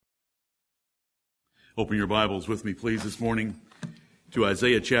Open your Bibles with me, please, this morning to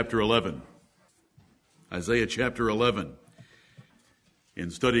Isaiah chapter 11. Isaiah chapter 11.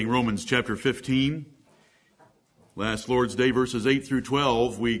 In studying Romans chapter 15, last Lord's Day, verses 8 through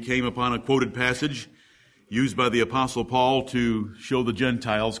 12, we came upon a quoted passage used by the Apostle Paul to show the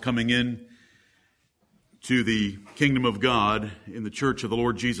Gentiles coming in to the kingdom of God in the church of the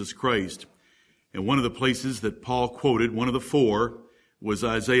Lord Jesus Christ. And one of the places that Paul quoted, one of the four, was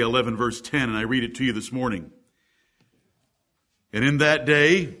Isaiah 11 verse 10, and I read it to you this morning. And in that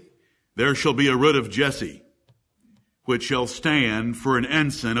day there shall be a root of Jesse, which shall stand for an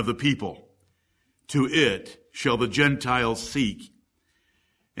ensign of the people. To it shall the Gentiles seek,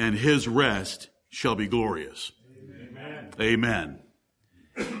 and his rest shall be glorious. Amen. Amen.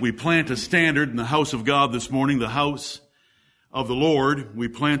 We plant a standard in the house of God this morning, the house of the Lord. We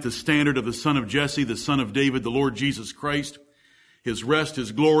plant the standard of the son of Jesse, the son of David, the Lord Jesus Christ. His rest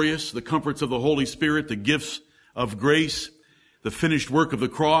is glorious, the comforts of the Holy Spirit, the gifts of grace, the finished work of the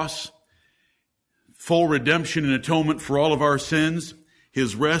cross, full redemption and atonement for all of our sins.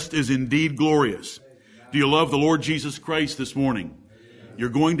 His rest is indeed glorious. Do you love the Lord Jesus Christ this morning? You're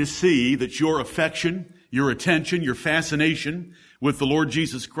going to see that your affection, your attention, your fascination with the Lord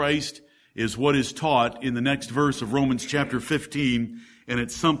Jesus Christ is what is taught in the next verse of Romans chapter 15, and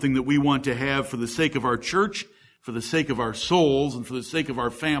it's something that we want to have for the sake of our church, for the sake of our souls, and for the sake of our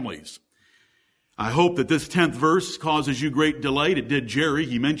families. I hope that this 10th verse causes you great delight. It did Jerry.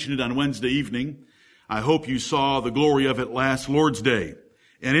 He mentioned it on Wednesday evening. I hope you saw the glory of it last Lord's Day.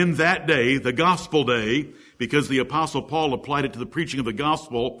 And in that day, the gospel day, because the Apostle Paul applied it to the preaching of the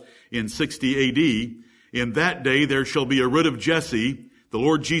gospel in 60 AD, in that day there shall be a root of Jesse, the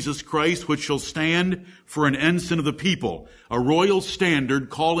Lord Jesus Christ, which shall stand for an ensign of the people, a royal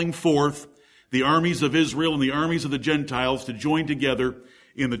standard calling forth the armies of Israel and the armies of the Gentiles to join together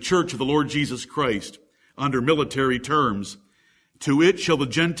in the church of the Lord Jesus Christ under military terms. To it shall the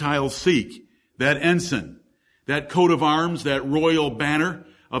Gentiles seek, that ensign, that coat of arms, that royal banner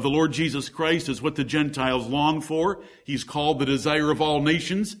of the Lord Jesus Christ is what the Gentiles long for. He's called the desire of all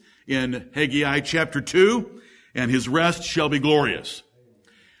nations in Haggai chapter 2, and his rest shall be glorious.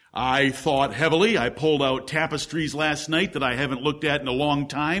 I thought heavily. I pulled out tapestries last night that I haven't looked at in a long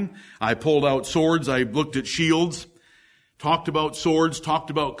time. I pulled out swords. I looked at shields, talked about swords, talked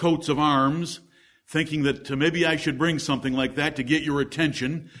about coats of arms, thinking that maybe I should bring something like that to get your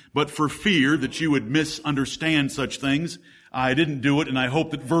attention, but for fear that you would misunderstand such things, I didn't do it, and I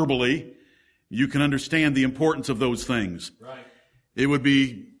hope that verbally you can understand the importance of those things. Right. It would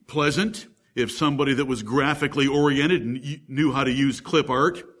be pleasant if somebody that was graphically oriented and knew how to use clip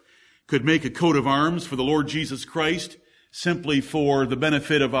art could make a coat of arms for the Lord Jesus Christ simply for the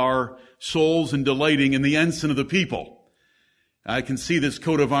benefit of our souls and delighting in the ensign of the people. I can see this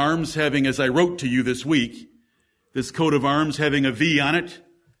coat of arms having, as I wrote to you this week, this coat of arms having a V on it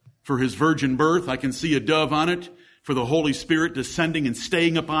for his virgin birth. I can see a dove on it for the Holy Spirit descending and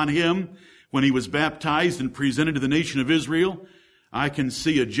staying upon him when he was baptized and presented to the nation of Israel. I can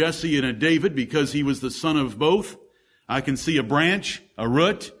see a Jesse and a David because he was the son of both. I can see a branch, a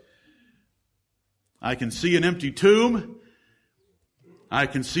root. I can see an empty tomb. I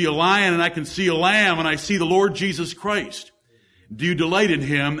can see a lion and I can see a lamb, and I see the Lord Jesus Christ. Do you delight in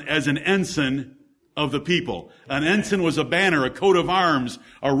him as an ensign of the people? An ensign was a banner, a coat of arms,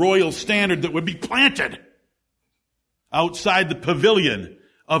 a royal standard that would be planted outside the pavilion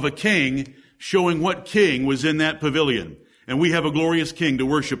of a king, showing what king was in that pavilion. And we have a glorious king to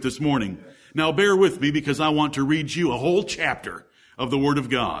worship this morning. Now bear with me because I want to read you a whole chapter of the Word of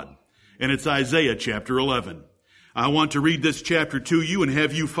God. And it's Isaiah chapter 11. I want to read this chapter to you and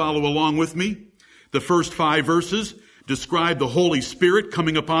have you follow along with me. The first 5 verses describe the Holy Spirit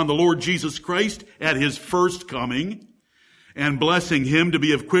coming upon the Lord Jesus Christ at his first coming and blessing him to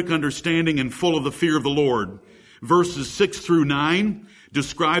be of quick understanding and full of the fear of the Lord. Verses 6 through 9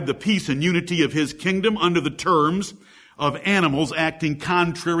 describe the peace and unity of his kingdom under the terms of animals acting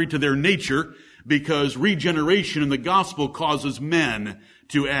contrary to their nature, because regeneration in the gospel causes men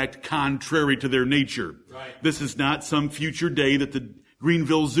to act contrary to their nature. Right. This is not some future day that the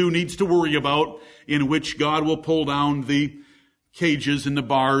Greenville Zoo needs to worry about, in which God will pull down the cages and the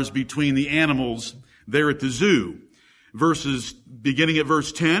bars between the animals there at the zoo. Verses beginning at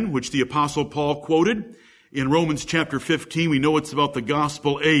verse 10, which the Apostle Paul quoted in Romans chapter 15, we know it's about the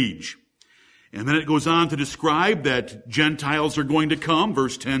gospel age. And then it goes on to describe that Gentiles are going to come.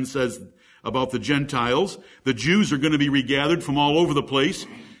 Verse 10 says about the Gentiles. The Jews are going to be regathered from all over the place.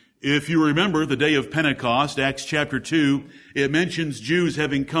 If you remember the day of Pentecost, Acts chapter 2, it mentions Jews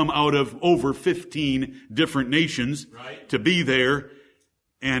having come out of over 15 different nations to be there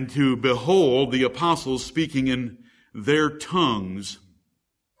and to behold the apostles speaking in their tongues.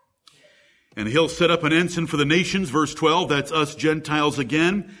 And he'll set up an ensign for the nations, verse 12, that's us Gentiles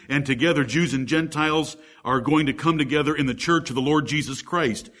again, and together Jews and Gentiles are going to come together in the church of the Lord Jesus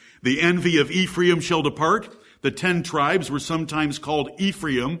Christ. The envy of Ephraim shall depart. The 10 tribes were sometimes called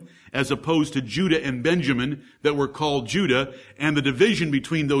Ephraim, as opposed to Judah and Benjamin that were called Judah, and the division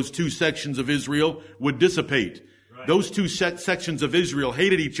between those two sections of Israel would dissipate. Right. Those two sections of Israel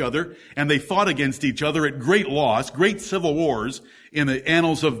hated each other, and they fought against each other at great loss, great civil wars in the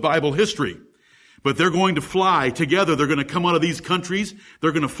annals of Bible history. But they're going to fly together. They're going to come out of these countries.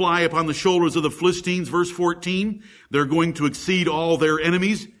 They're going to fly upon the shoulders of the Philistines, verse 14. They're going to exceed all their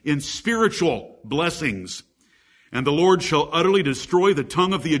enemies in spiritual blessings. And the Lord shall utterly destroy the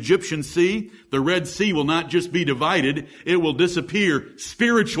tongue of the Egyptian sea. The Red Sea will not just be divided, it will disappear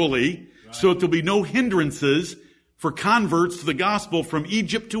spiritually, right, so that there'll be no hindrances for converts to the gospel from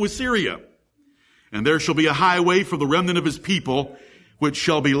Egypt to Assyria. And there shall be a highway for the remnant of his people, which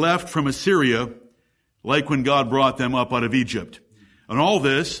shall be left from Assyria, like when God brought them up out of Egypt. And all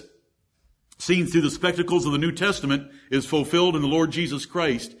this, seen through the spectacles of the New Testament, is fulfilled in the Lord Jesus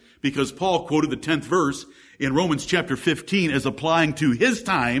Christ, because Paul quoted the 10th verse in Romans chapter 15 as applying to his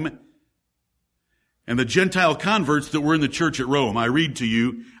time and the Gentile converts that were in the church at Rome. I read to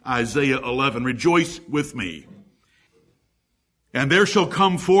you Isaiah 11. Rejoice with me. And there shall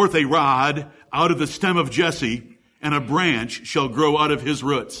come forth a rod out of the stem of Jesse, and a branch shall grow out of his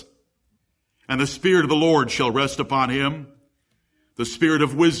roots. And the Spirit of the Lord shall rest upon him, the Spirit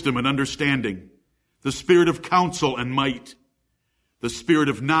of wisdom and understanding, the Spirit of counsel and might, the Spirit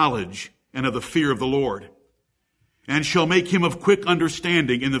of knowledge and of the fear of the Lord. And shall make him of quick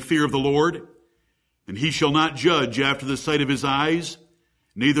understanding in the fear of the Lord. And he shall not judge after the sight of his eyes,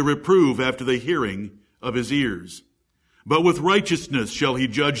 neither reprove after the hearing of his ears. But with righteousness shall he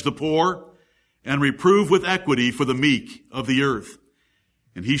judge the poor, and reprove with equity for the meek of the earth.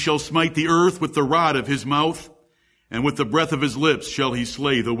 And he shall smite the earth with the rod of his mouth, and with the breath of his lips shall he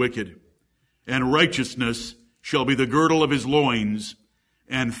slay the wicked. And righteousness shall be the girdle of his loins,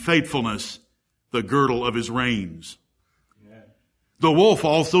 and faithfulness the girdle of his reins. Yeah. The wolf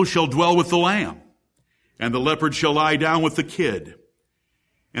also shall dwell with the lamb, and the leopard shall lie down with the kid,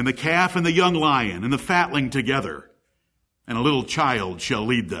 and the calf and the young lion and the fatling together, and a little child shall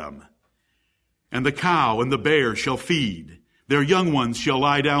lead them. And the cow and the bear shall feed, their young ones shall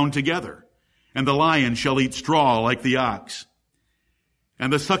lie down together, and the lion shall eat straw like the ox.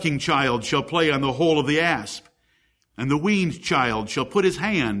 And the sucking child shall play on the hole of the asp, and the weaned child shall put his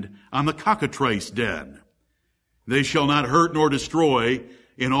hand on the cockatrice den. They shall not hurt nor destroy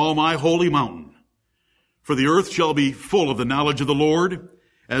in all my holy mountain. For the earth shall be full of the knowledge of the Lord,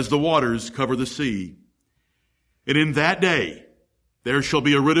 as the waters cover the sea. And in that day there shall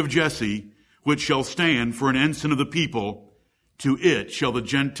be a root of Jesse, which shall stand for an ensign of the people. To it shall the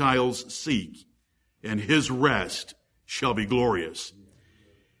Gentiles seek, and his rest shall be glorious.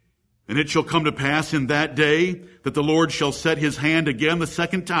 And it shall come to pass in that day that the Lord shall set his hand again the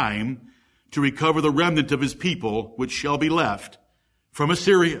second time to recover the remnant of his people, which shall be left from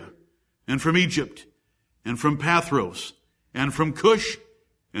Assyria, and from Egypt, and from Pathros, and from Cush,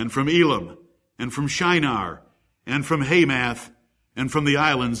 and from Elam, and from Shinar, and from Hamath, and from the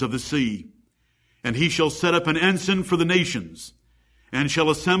islands of the sea. And he shall set up an ensign for the nations, and shall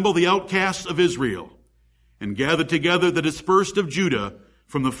assemble the outcasts of Israel, and gather together the dispersed of Judah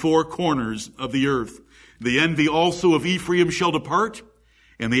from the four corners of the earth. The envy also of Ephraim shall depart,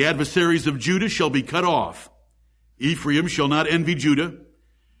 and the adversaries of Judah shall be cut off. Ephraim shall not envy Judah,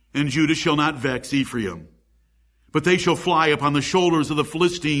 and Judah shall not vex Ephraim. But they shall fly upon the shoulders of the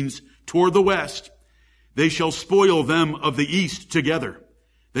Philistines toward the west. They shall spoil them of the east together.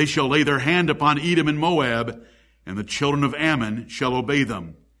 They shall lay their hand upon Edom and Moab, and the children of Ammon shall obey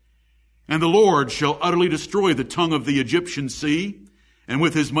them. And the Lord shall utterly destroy the tongue of the Egyptian sea, and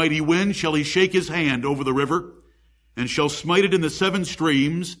with his mighty wind shall he shake his hand over the river, and shall smite it in the 7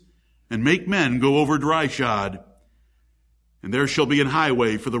 streams, and make men go over dry shod. And there shall be an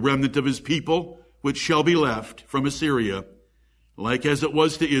highway for the remnant of his people, which shall be left from Assyria, like as it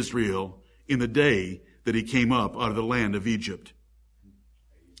was to Israel in the day that he came up out of the land of Egypt.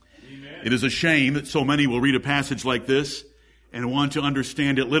 Amen. It is a shame that so many will read a passage like this and want to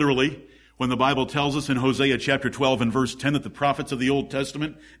understand it literally, when the Bible tells us in Hosea chapter 12 and verse 10 that the prophets of the Old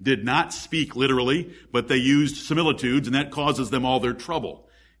Testament did not speak literally, but they used similitudes, and that causes them all their trouble.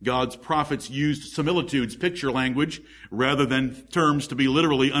 God's prophets used similitudes, picture language, rather than terms to be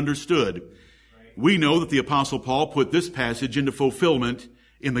literally understood. We know that the Apostle Paul put this passage into fulfillment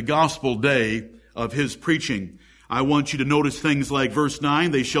in the gospel day of his preaching. I want you to notice things like verse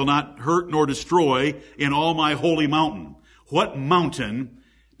 9, they shall not hurt nor destroy in all my holy mountain. What mountain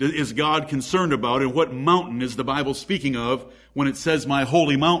is God concerned about, and what mountain is the Bible speaking of when it says my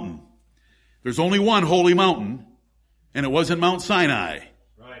holy mountain? There's only one holy mountain, and it wasn't Mount Sinai.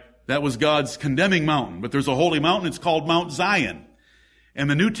 Right. That was God's condemning mountain. But there's a holy mountain, it's called Mount Zion. And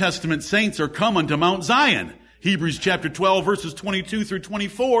the New Testament saints are coming to Mount Zion. Hebrews chapter 12 verses 22 through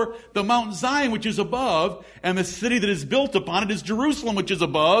 24, the Mount Zion which is above, and the city that is built upon it is Jerusalem which is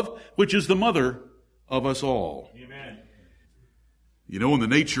above, which is the mother of us all. Amen. You know, when the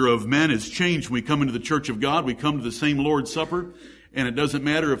nature of men is changed, when we come into the church of God, we come to the same Lord's Supper, and it doesn't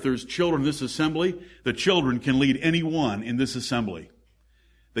matter if there's children in this assembly, the children can lead anyone in this assembly.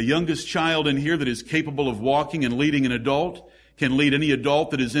 The youngest child in here that is capable of walking and leading an adult can lead any adult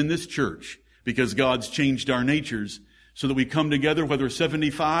that is in this church, because God's changed our natures so that we come together, whether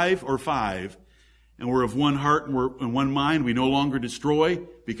 75 or 5, and we're of one heart and we're in one mind. We no longer destroy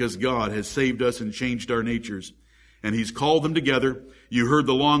because God has saved us and changed our natures. And He's called them together. You heard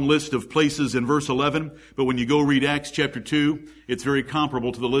the long list of places in verse 11, but when you go read Acts chapter 2, it's very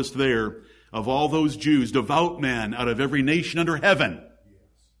comparable to the list there of all those Jews, devout men out of every nation under heaven.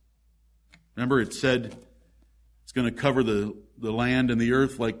 Remember, it said it's going to cover the land and the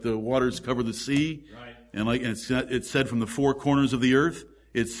earth like the waters cover the sea. Right. And like it said from the four corners of the earth,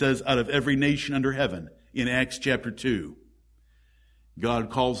 it says out of every nation under heaven in Acts chapter 2. God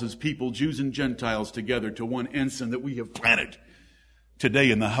calls His people, Jews and Gentiles, together to one ensign that we have planted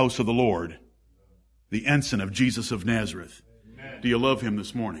today in the house of the Lord, the ensign of Jesus of Nazareth. Amen. Do you love Him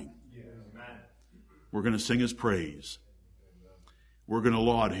this morning? Yes. Amen. We're going to sing His praise. We're going to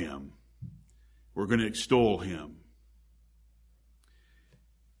laud Him. We're going to extol Him.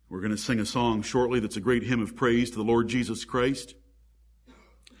 We're going to sing a song shortly that's a great hymn of praise to the Lord Jesus Christ.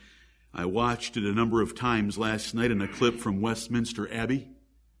 I watched it a number of times last night in a clip from Westminster Abbey,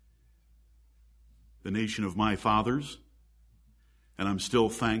 the nation of my fathers. And I'm still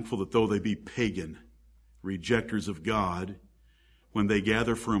thankful that though they be pagan, rejectors of God, when they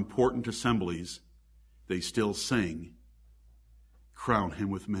gather for important assemblies, they still sing, crown Him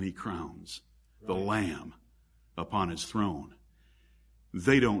with many crowns, the Lamb upon His throne.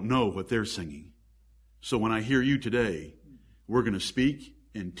 They don't know what they're singing. So when I hear you today, we're going to speak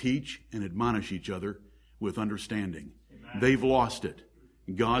and teach and admonish each other with understanding. Amen. They've lost it.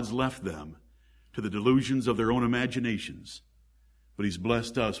 God's left them to the delusions of their own imaginations. But He's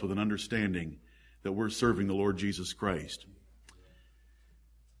blessed us with an understanding that we're serving the Lord Jesus Christ.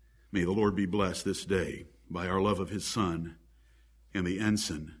 May the Lord be blessed this day by our love of His Son and the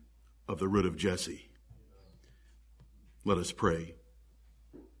ensign of the root of Jesse. Let us pray.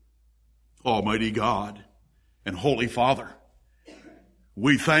 Almighty God and Holy Father,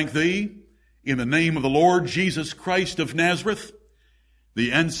 we thank Thee in the name of the Lord Jesus Christ of Nazareth,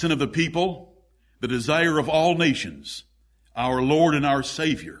 the ensign of the people, the desire of all nations, our Lord and our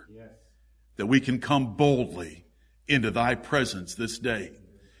Savior, yes, that we can come boldly into Thy presence this day.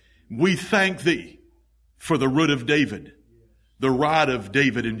 We thank Thee for the root of David, the rod of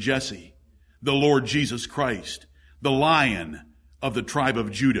David and Jesse, the Lord Jesus Christ, the Lion of the tribe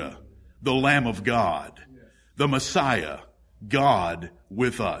of Judah, the Lamb of God, the Messiah, God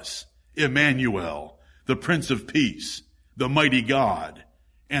with us, Emmanuel, the Prince of Peace, the mighty God,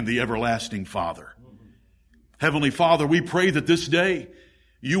 and the everlasting Father. Heavenly Father, we pray that this day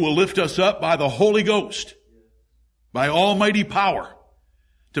You will lift us up by the Holy Ghost, by almighty power,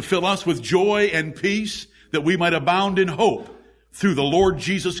 to fill us with joy and peace, that we might abound in hope through the Lord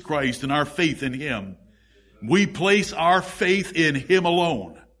Jesus Christ and our faith in Him. We place our faith in Him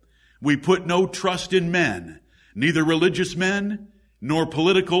alone. We put no trust in men, neither religious men, nor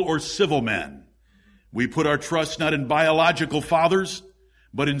political or civil men. We put our trust not in biological fathers,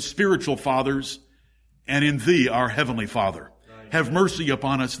 but in spiritual fathers, and in Thee, our Heavenly Father. Right. Have mercy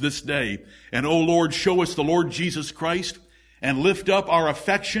upon us this day, and O Lord, show us the Lord Jesus Christ, and lift up our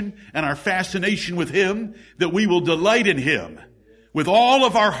affection and our fascination with Him, that we will delight in Him with all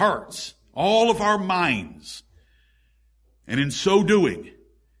of our hearts, all of our minds. And in so doing,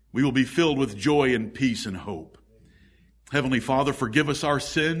 we will be filled with joy and peace and hope. Heavenly Father, forgive us our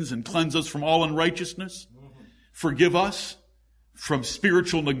sins and cleanse us from all unrighteousness. Forgive us from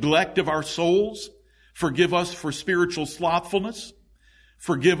spiritual neglect of our souls. Forgive us for spiritual slothfulness.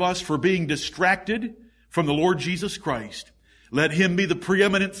 Forgive us for being distracted from the Lord Jesus Christ. Let Him be the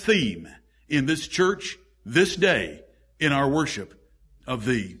preeminent theme in this church this day in our worship of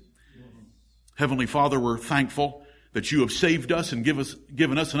Thee. Heavenly Father, we're thankful that You have saved us and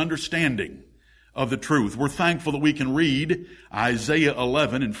given us an understanding of the truth. We're thankful that we can read Isaiah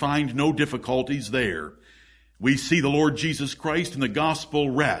 11 and find no difficulties there. We see the Lord Jesus Christ in the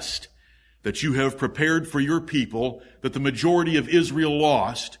gospel rest that you have prepared for your people, that the majority of Israel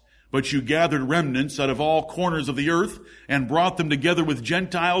lost, but you gathered remnants out of all corners of the earth and brought them together with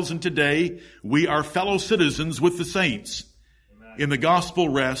Gentiles, and today we are fellow citizens with the saints in the gospel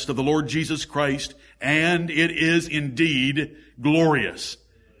rest of the Lord Jesus Christ, and it is indeed glorious.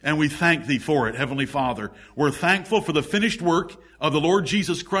 And we thank Thee for it, Heavenly Father. We're thankful for the finished work of the Lord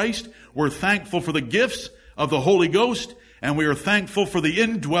Jesus Christ. We're thankful for the gifts of the Holy Ghost, and we are thankful for the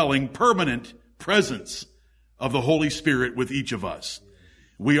indwelling, permanent presence of the Holy Spirit with each of us.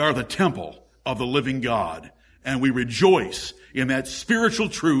 We are the temple of the living God, and we rejoice in that spiritual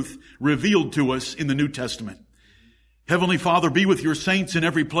truth revealed to us in the New Testament. Heavenly Father, be with your saints in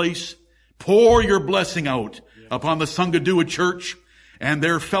every place. Pour your blessing out upon the Sangadua Church and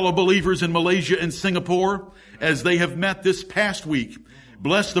their fellow believers in Malaysia and Singapore as they have met this past week.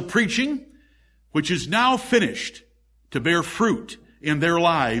 Bless the preaching, which is now finished, to bear fruit in their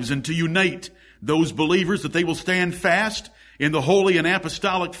lives and to unite those believers, that they will stand fast in the holy and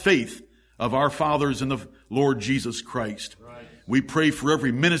apostolic faith of our fathers in the Lord Jesus Christ. Right. We pray for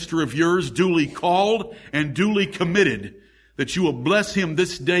every minister of yours, duly called and duly committed, that you will bless him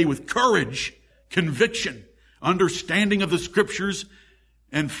this day with courage, conviction, understanding of the Scriptures,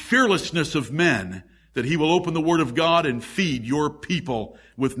 and fearlessness of men, that he will open the Word of God and feed your people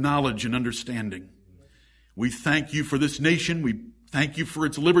with knowledge and understanding. We thank you for this nation. We thank you for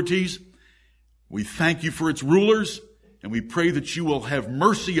its liberties. We thank you for its rulers. And we pray that you will have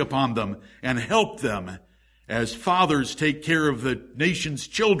mercy upon them and help them as fathers take care of the nation's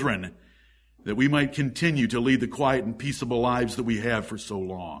children, that we might continue to lead the quiet and peaceable lives that we have for so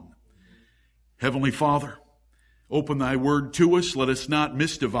long. Heavenly Father, open thy word to us. Let us not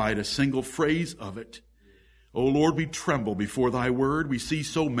misdivide a single phrase of it. O Lord, we tremble before thy word. We see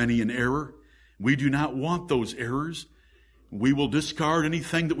so many in error. We do not want those errors. We will discard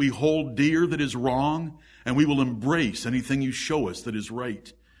anything that we hold dear that is wrong, and we will embrace anything you show us that is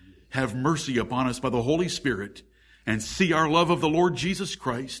right. Have mercy upon us by the Holy Spirit, and see our love of the Lord Jesus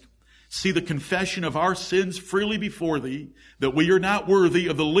Christ. See the confession of our sins freely before thee, that we are not worthy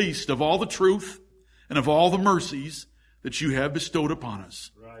of the least of all the truth and of all the mercies that you have bestowed upon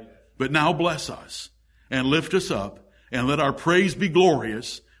us. Right. But now bless us and lift us up, and let our praise be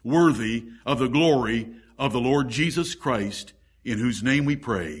glorious, worthy of the glory of the Lord Jesus Christ, in whose name we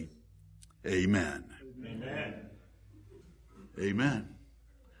pray. Amen. Amen. Amen.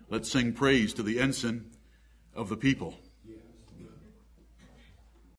 Let's sing praise to the ensign of the people.